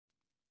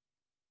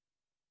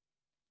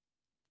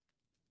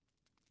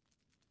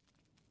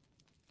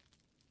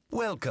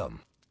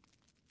Welcome.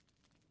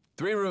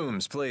 3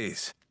 rooms,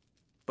 please.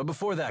 But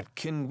before that,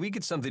 can we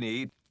get something to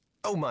eat?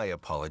 Oh, my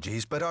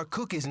apologies, but our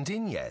cook isn't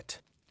in yet.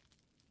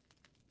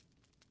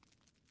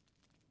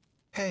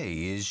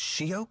 Hey, is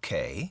she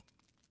okay?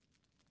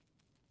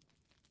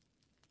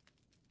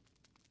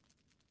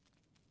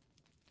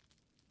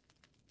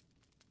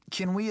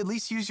 Can we at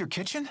least use your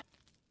kitchen?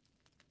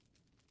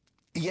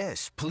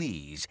 Yes,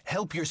 please.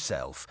 Help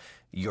yourself.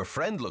 Your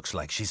friend looks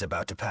like she's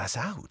about to pass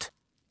out.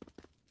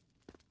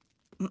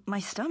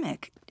 My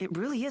stomach, it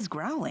really is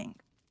growling.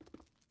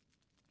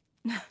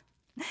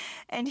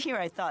 And here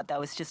I thought that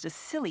was just a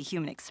silly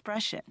human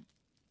expression.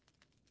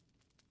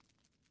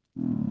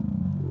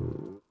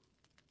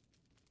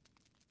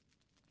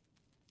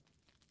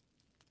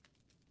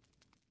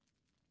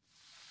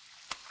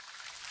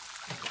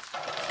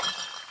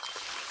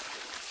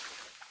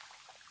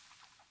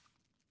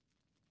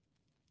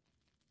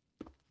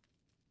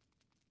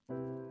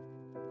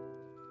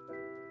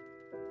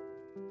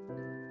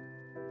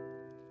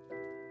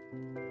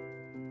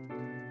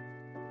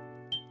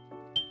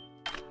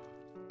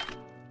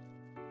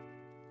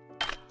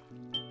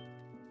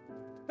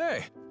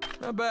 Hey,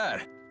 not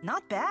bad.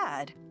 Not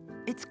bad.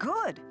 It's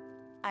good.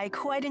 I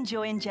quite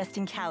enjoy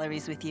ingesting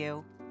calories with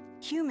you.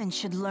 Humans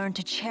should learn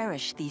to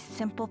cherish these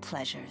simple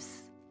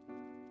pleasures.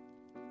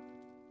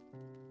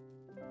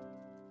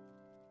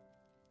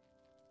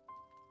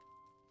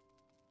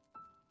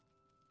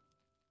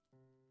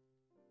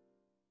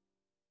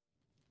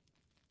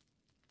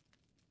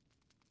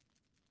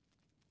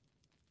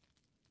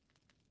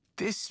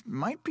 This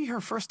might be her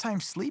first time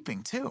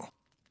sleeping, too.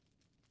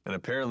 And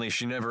apparently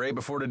she never ate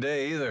before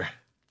today, either.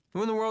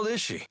 Who in the world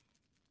is she?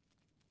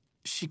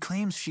 She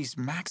claims she's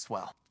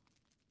Maxwell.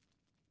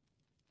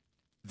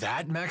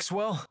 That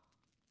Maxwell?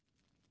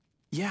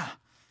 Yeah,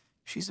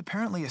 she's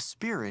apparently a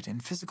spirit in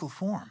physical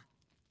form.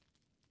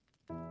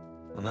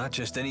 Well, not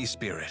just any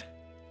spirit.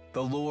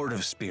 The Lord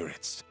of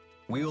Spirits.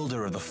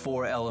 Wielder of the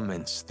 4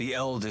 elements, the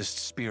eldest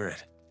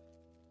spirit.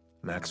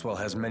 Maxwell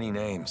has many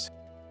names.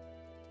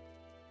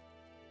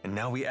 And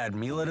now we add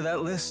Mila to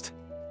that list?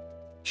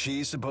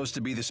 She's supposed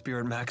to be the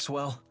spirit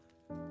Maxwell?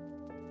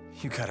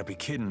 You gotta be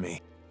kidding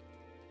me.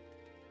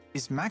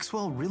 Is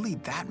Maxwell really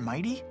that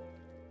mighty?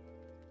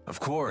 Of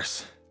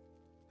course.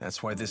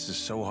 That's why this is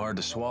so hard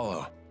to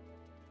swallow.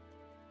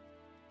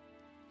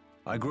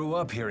 I grew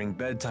up hearing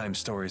bedtime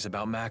stories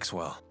about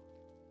Maxwell.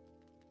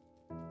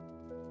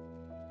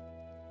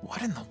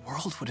 What in the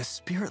world would a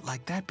spirit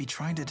like that be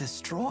trying to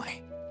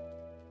destroy?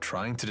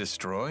 Trying to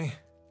destroy?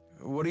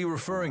 What are you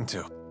referring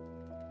to?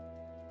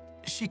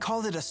 She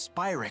called it a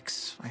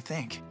Spyrix, I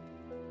think.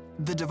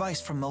 The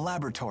device from the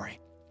laboratory.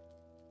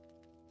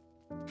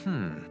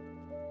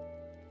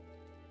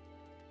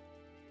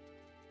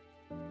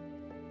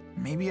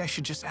 Maybe I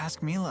should just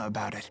ask Mila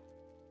about it.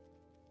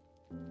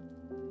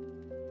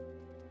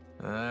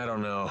 I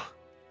don't know.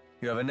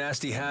 You have a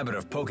nasty habit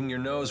of poking your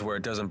nose where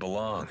it doesn't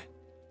belong.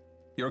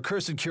 Your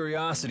accursed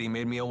curiosity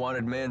made me a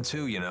wanted man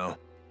too, you know.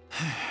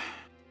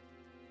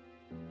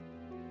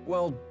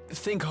 Well,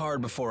 think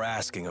hard before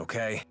asking,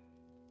 okay?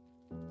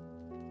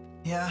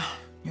 Yeah,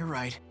 you're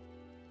right.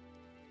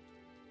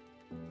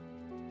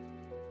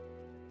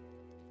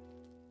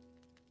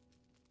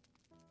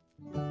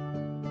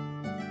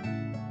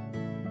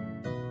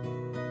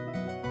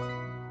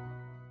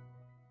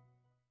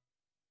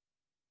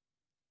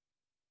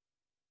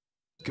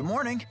 Good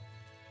morning.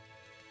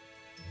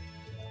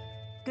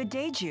 Good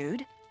day,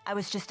 Jude. I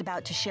was just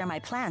about to share my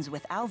plans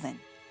with Alvin.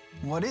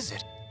 What is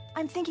it?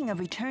 I'm thinking of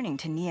returning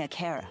to Nia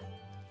Khera.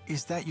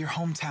 Is that your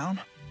hometown?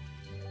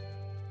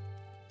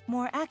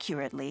 More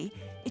accurately,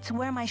 it's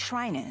where my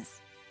shrine is.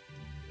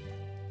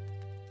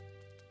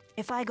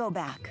 If I go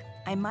back,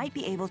 I might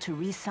be able to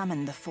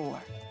re-summon the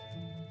 4.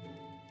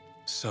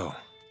 So,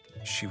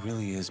 she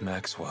really is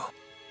Maxwell.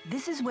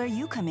 This is where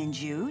you come in,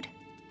 Jude.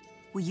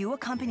 Will you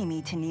accompany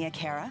me to Nia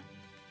Khera?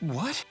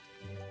 What?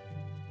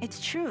 It's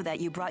true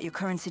that you brought your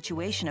current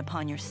situation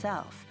upon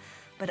yourself,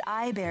 but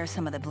I bear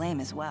some of the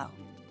blame as well.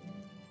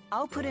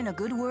 I'll put in a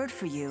good word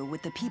for you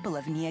with the people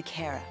of Nia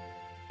Khera.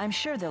 I'm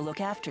sure they'll look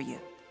after you.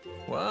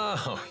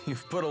 Wow,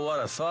 you've put a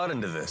lot of thought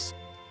into this.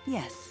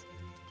 Yes.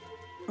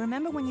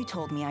 Remember when you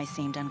told me I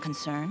seemed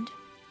unconcerned?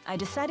 I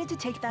decided to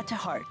take that to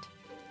heart.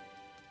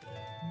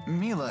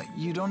 Mila,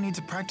 you don't need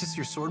to practice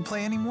your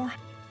swordplay anymore?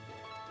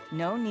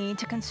 No need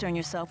to concern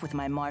yourself with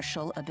my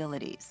martial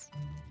abilities.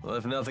 Well,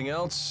 if nothing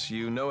else,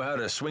 you know how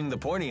to swing the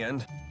pointy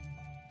end.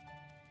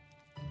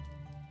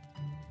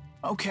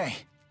 Okay,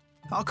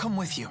 I'll come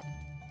with you.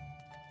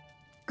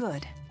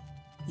 Good.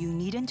 You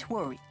needn't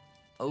worry.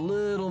 A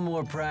little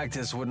more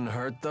practice wouldn't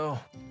hurt, though.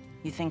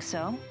 You think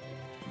so?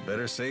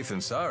 Better safe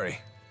than sorry.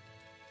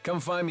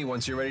 Come find me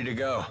once you're ready to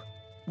go.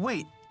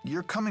 Wait,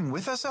 you're coming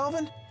with us,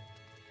 Alvin?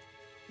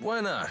 Why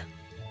not?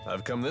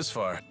 I've come this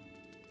far.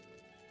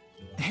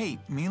 Hey,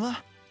 Mila?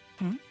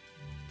 Hmm?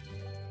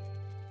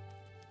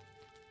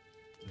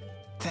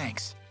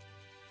 Thanks.